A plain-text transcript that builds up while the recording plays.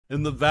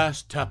In the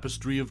vast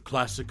tapestry of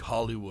classic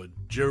Hollywood,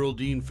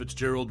 Geraldine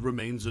Fitzgerald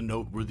remains a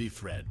noteworthy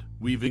thread,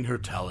 weaving her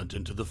talent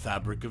into the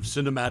fabric of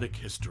cinematic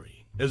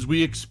history. As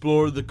we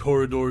explore the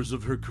corridors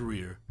of her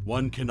career,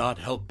 one cannot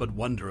help but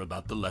wonder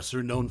about the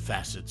lesser-known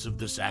facets of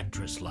this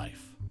actress'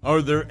 life.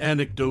 Are there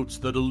anecdotes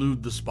that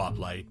elude the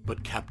spotlight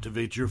but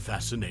captivate your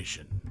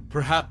fascination?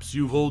 Perhaps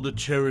you hold a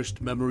cherished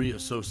memory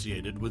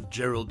associated with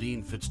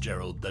Geraldine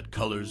Fitzgerald that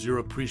colors your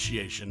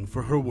appreciation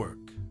for her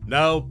work.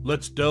 Now,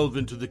 let's delve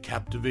into the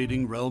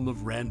captivating realm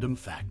of random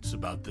facts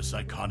about this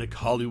iconic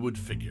Hollywood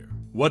figure.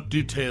 What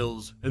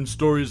details and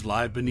stories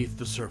lie beneath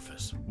the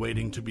surface,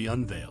 waiting to be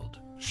unveiled?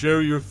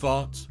 Share your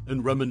thoughts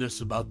and reminisce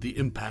about the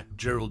impact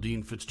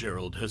Geraldine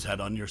Fitzgerald has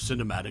had on your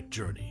cinematic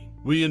journey.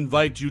 We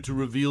invite you to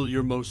reveal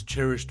your most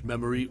cherished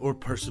memory or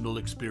personal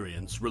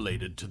experience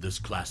related to this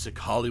classic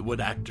Hollywood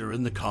actor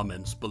in the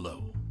comments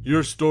below.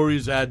 Your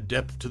stories add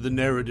depth to the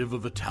narrative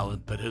of a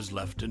talent that has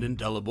left an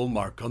indelible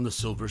mark on the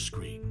silver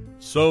screen.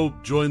 So,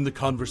 join the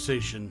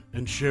conversation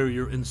and share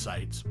your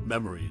insights,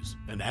 memories,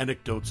 and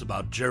anecdotes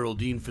about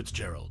Geraldine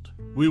Fitzgerald.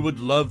 We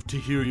would love to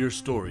hear your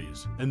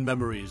stories and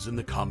memories in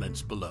the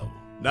comments below.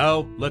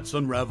 Now, let's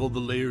unravel the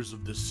layers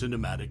of this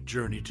cinematic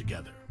journey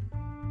together.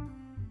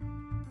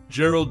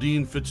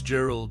 Geraldine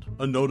Fitzgerald,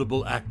 a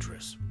notable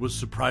actress, was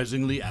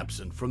surprisingly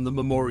absent from the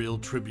memorial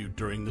tribute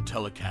during the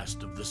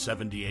telecast of the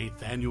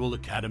 78th Annual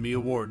Academy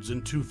Awards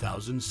in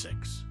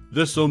 2006.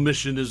 This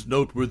omission is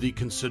noteworthy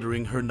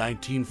considering her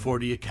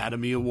 1940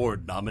 Academy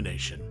Award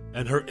nomination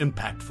and her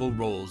impactful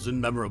roles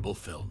in memorable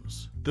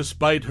films.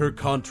 Despite her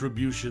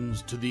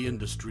contributions to the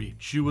industry,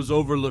 she was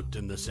overlooked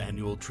in this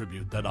annual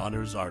tribute that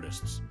honors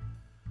artists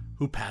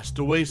who passed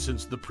away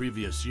since the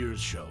previous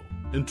year's show.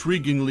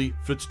 Intriguingly,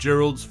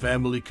 Fitzgerald's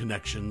family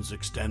connections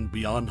extend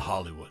beyond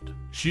Hollywood.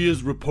 She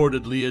is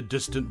reportedly a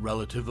distant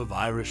relative of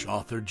Irish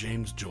author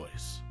James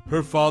Joyce.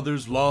 Her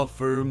father's law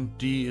firm,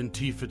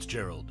 D&T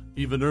Fitzgerald,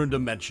 even earned a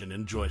mention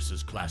in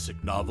Joyce's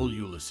classic novel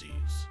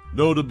Ulysses.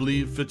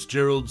 Notably,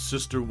 Fitzgerald's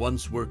sister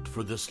once worked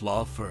for this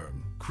law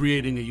firm,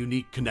 creating a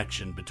unique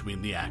connection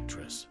between the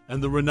actress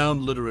and the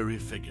renowned literary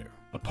figure.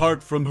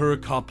 Apart from her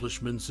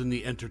accomplishments in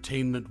the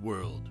entertainment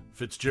world,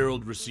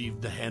 Fitzgerald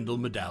received the Handel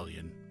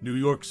Medallion, New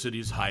York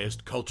City's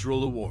highest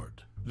cultural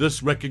award.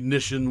 This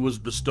recognition was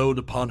bestowed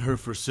upon her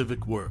for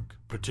civic work,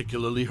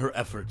 particularly her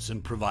efforts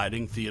in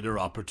providing theater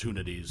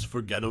opportunities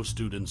for ghetto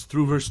students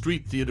through her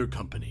street theater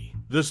company.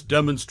 This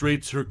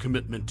demonstrates her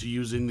commitment to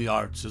using the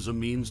arts as a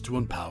means to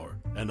empower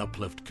and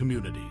uplift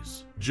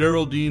communities.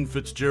 Geraldine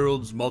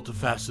Fitzgerald's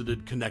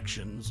multifaceted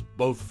connections,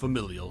 both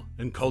familial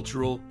and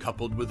cultural,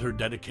 coupled with her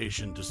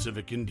dedication to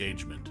civic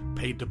engagement,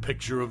 paint a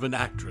picture of an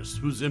actress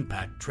whose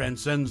impact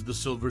transcends the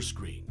silver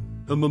screen.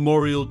 The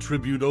memorial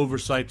tribute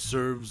oversight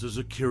serves as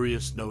a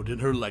curious note in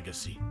her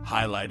legacy,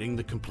 highlighting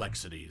the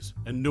complexities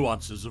and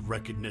nuances of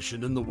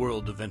recognition in the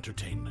world of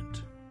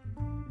entertainment.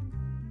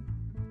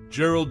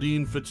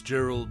 Geraldine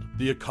Fitzgerald,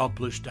 the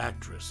accomplished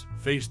actress,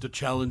 faced a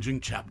challenging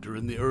chapter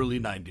in the early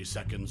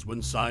 90s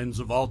when signs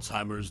of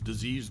Alzheimer's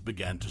disease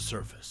began to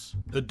surface.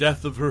 The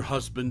death of her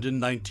husband in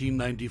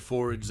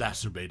 1994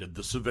 exacerbated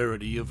the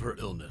severity of her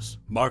illness,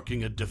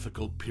 marking a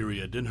difficult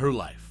period in her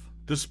life.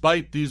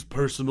 Despite these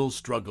personal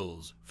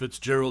struggles,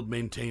 Fitzgerald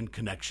maintained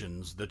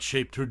connections that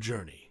shaped her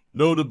journey.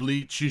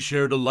 Notably, she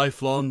shared a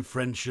lifelong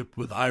friendship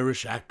with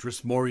Irish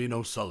actress Maureen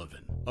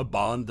O'Sullivan, a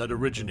bond that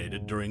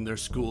originated during their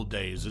school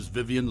days as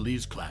Vivien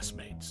Leigh's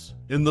classmates.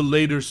 In the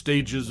later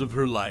stages of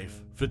her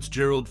life,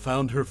 Fitzgerald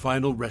found her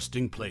final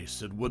resting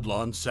place at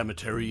Woodlawn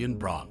Cemetery in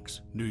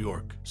Bronx, New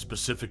York,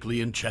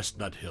 specifically in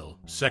Chestnut Hill,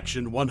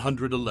 Section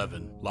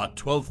 111, Lot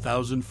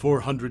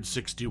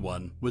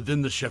 12,461,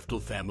 within the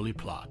Sheftel family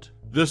plot.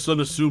 This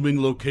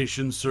unassuming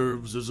location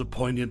serves as a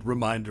poignant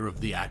reminder of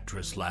the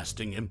actress'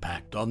 lasting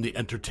impact on the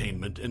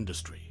entertainment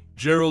industry.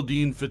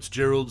 Geraldine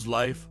Fitzgerald's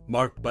life,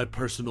 marked by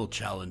personal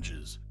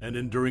challenges and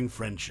enduring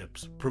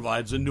friendships,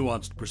 provides a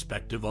nuanced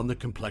perspective on the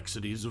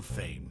complexities of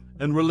fame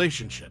and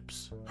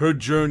relationships. Her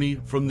journey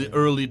from the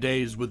early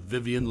days with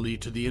Vivien Leigh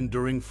to the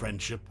enduring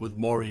friendship with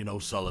Maureen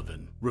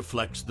O'Sullivan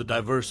reflects the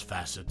diverse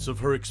facets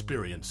of her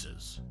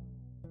experiences.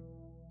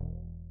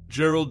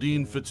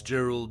 Geraldine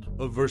Fitzgerald,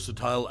 a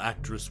versatile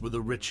actress with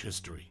a rich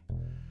history,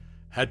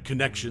 had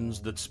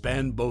connections that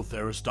spanned both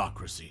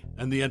aristocracy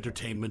and the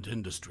entertainment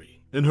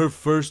industry. In her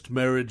first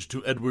marriage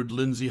to Edward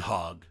Lindsay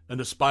Hogg, an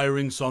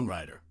aspiring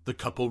songwriter, the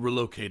couple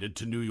relocated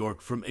to New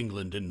York from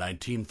England in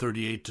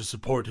 1938 to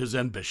support his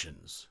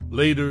ambitions.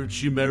 Later,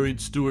 she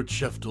married Stuart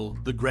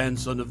Sheftel, the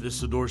grandson of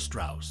Isidore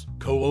Straus,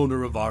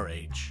 co-owner of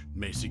R.H.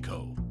 Macy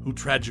Co., who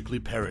tragically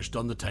perished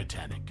on the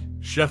Titanic.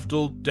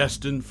 Sheftel,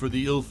 destined for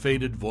the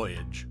ill-fated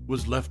voyage,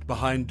 was left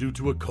behind due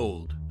to a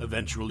cold,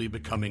 eventually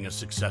becoming a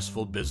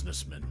successful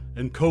businessman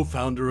and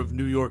co-founder of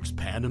New York's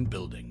Pan Am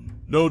Building.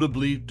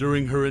 Notably,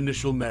 during her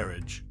initial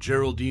marriage,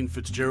 Geraldine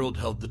Fitzgerald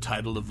held the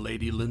title of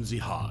Lady Lindsay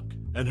Hogg,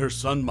 and her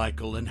son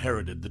Michael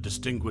inherited the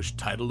distinguished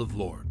title of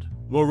Lord.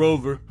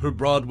 Moreover, her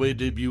Broadway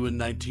debut in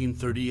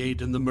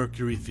 1938 in the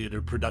Mercury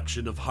Theatre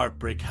production of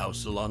Heartbreak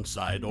House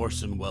alongside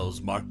Orson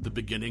Welles marked the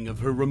beginning of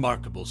her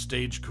remarkable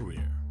stage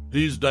career.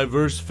 These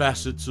diverse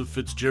facets of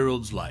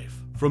Fitzgerald's life,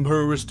 from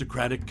her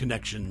aristocratic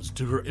connections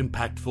to her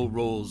impactful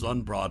roles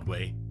on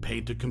Broadway,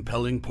 paint a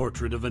compelling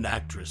portrait of an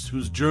actress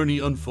whose journey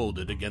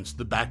unfolded against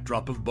the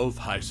backdrop of both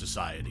high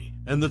society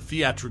and the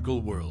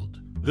theatrical world.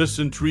 This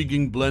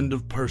intriguing blend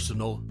of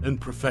personal and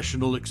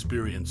professional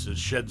experiences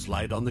sheds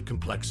light on the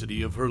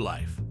complexity of her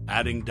life,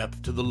 adding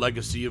depth to the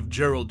legacy of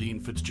Geraldine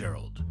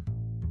Fitzgerald.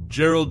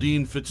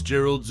 Geraldine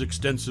Fitzgerald's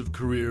extensive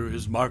career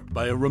is marked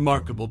by a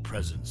remarkable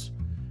presence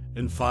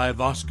in 5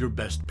 Oscar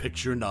Best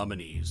Picture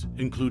nominees,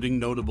 including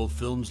notable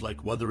films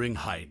like Wuthering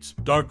Heights,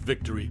 Dark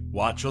Victory,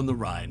 Watch on the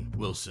Rhine,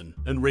 Wilson,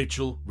 and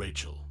Rachel.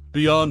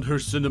 Beyond her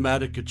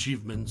cinematic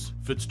achievements,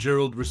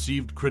 Fitzgerald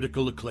received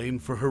critical acclaim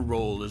for her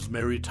role as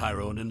Mary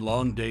Tyrone in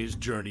Long Day's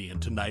Journey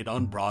into Night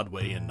on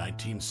Broadway in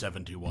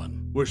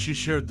 1971, where she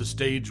shared the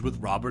stage with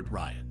Robert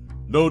Ryan.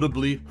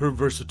 Notably, her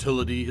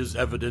versatility is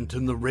evident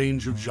in the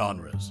range of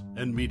genres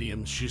and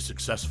mediums she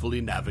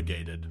successfully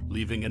navigated,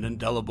 leaving an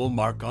indelible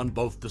mark on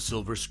both the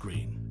silver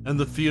screen and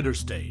the theater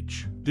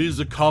stage. These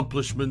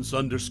accomplishments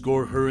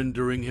underscore her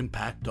enduring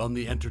impact on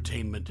the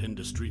entertainment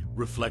industry,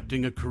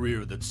 reflecting a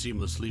career that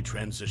seamlessly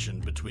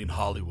transitioned between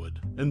Hollywood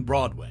and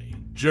Broadway.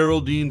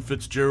 Geraldine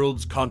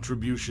Fitzgerald's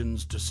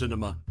contributions to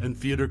cinema and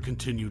theater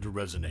continue to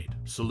resonate,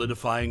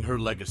 solidifying her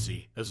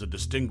legacy as a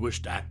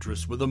distinguished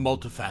actress with a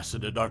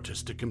multifaceted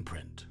artistic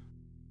imprint.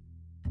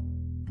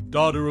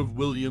 Daughter of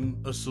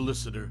William, a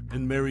solicitor,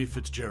 and Mary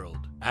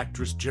Fitzgerald,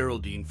 actress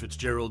Geraldine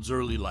Fitzgerald's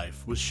early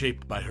life was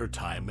shaped by her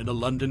time in a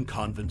London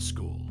convent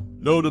school.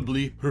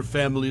 Notably, her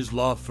family's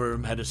law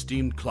firm had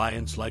esteemed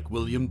clients like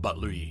William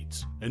Butler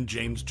Yeats and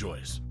James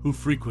Joyce, who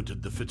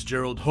frequented the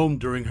Fitzgerald home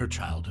during her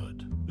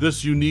childhood.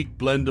 This unique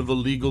blend of a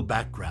legal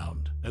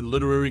background and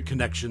literary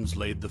connections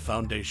laid the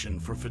foundation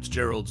for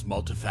Fitzgerald's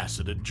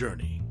multifaceted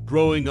journey.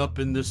 Growing up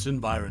in this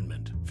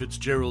environment,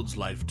 Fitzgerald's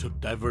life took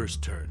diverse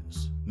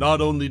turns. Not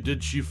only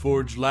did she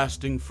forge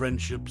lasting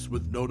friendships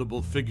with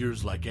notable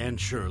figures like Anne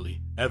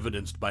Shirley,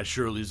 evidenced by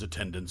Shirley's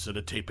attendance at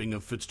a taping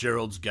of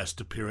Fitzgerald's guest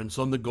appearance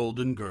on The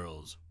Golden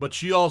Girls, but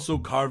she also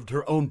carved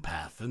her own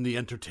path in the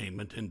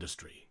entertainment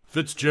industry.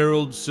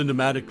 Fitzgerald's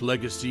cinematic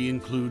legacy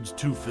includes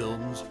 2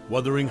 films,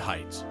 Wuthering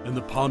Heights and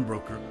The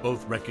Pawnbroker,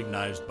 both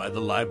recognized by the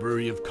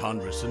Library of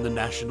Congress and the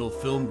National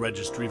Film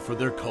Registry for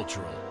their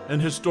cultural and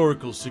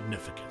historical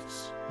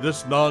significance.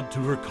 This nod to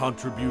her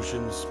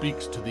contributions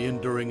speaks to the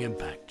enduring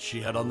impact she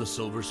had on the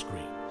silver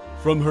screen.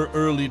 From her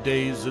early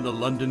days in a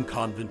London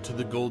convent to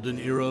the golden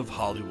era of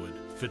Hollywood,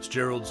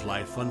 Fitzgerald's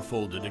life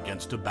unfolded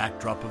against a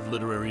backdrop of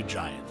literary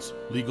giants,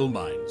 legal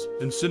minds,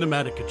 and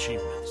cinematic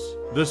achievements.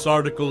 This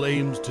article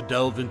aims to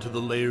delve into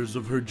the layers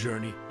of her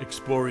journey,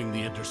 exploring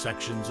the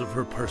intersections of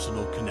her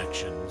personal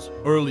connections,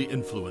 early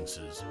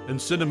influences, and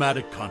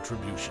cinematic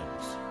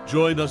contributions.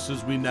 Join us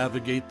as we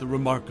navigate the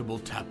remarkable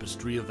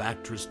tapestry of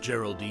actress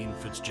Geraldine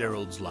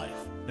Fitzgerald's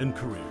life and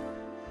career.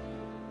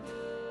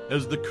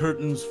 As the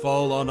curtains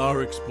fall on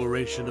our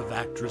exploration of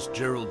actress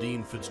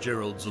Geraldine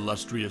Fitzgerald's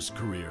illustrious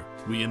career,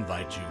 we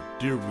invite you,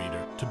 dear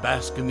reader, to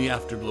bask in the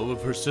afterglow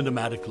of her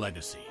cinematic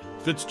legacy.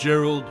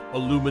 Fitzgerald, a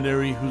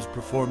luminary whose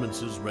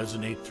performances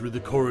resonate through the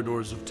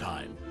corridors of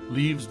time,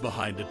 leaves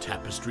behind a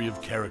tapestry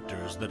of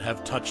characters that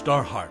have touched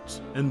our hearts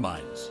and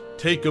minds.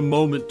 Take a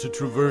moment to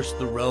traverse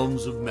the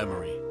realms of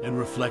memory and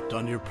reflect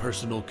on your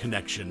personal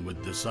connection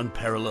with this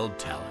unparalleled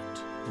talent.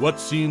 What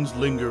scenes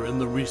linger in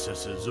the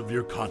recesses of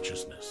your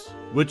consciousness?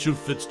 Which of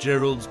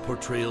Fitzgerald's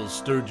portrayals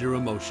stirred your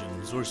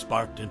emotions or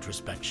sparked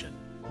introspection?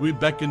 We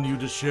beckon you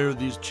to share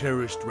these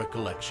cherished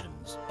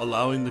recollections,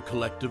 allowing the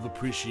collective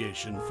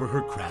appreciation for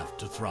her craft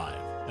to thrive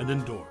and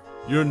endure.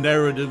 Your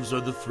narratives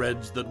are the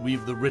threads that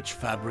weave the rich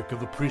fabric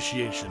of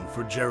appreciation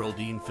for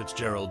Geraldine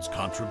Fitzgerald's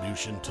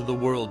contribution to the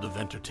world of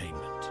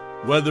entertainment.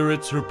 Whether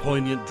it's her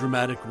poignant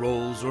dramatic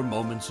roles or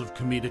moments of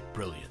comedic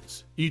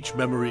brilliance, each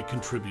memory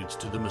contributes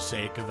to the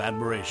mosaic of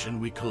admiration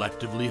we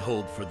collectively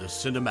hold for this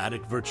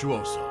cinematic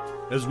virtuoso.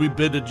 As we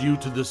bid adieu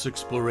to this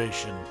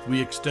exploration,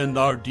 we extend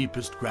our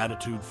deepest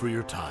gratitude for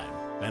your time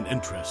and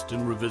interest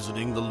in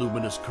revisiting the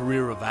luminous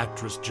career of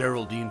actress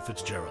Geraldine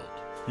Fitzgerald.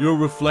 Your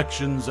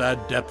reflections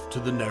add depth to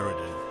the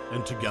narrative,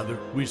 and together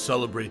we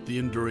celebrate the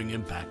enduring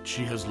impact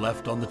she has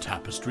left on the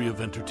tapestry of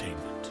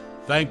entertainment.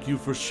 Thank you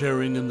for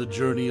sharing in the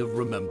journey of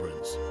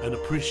remembrance and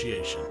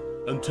appreciation.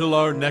 Until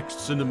our next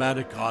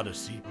cinematic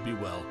odyssey, be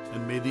well,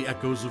 and may the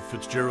echoes of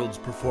Fitzgerald's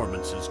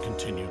performances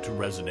continue to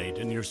resonate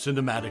in your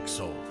cinematic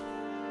soul.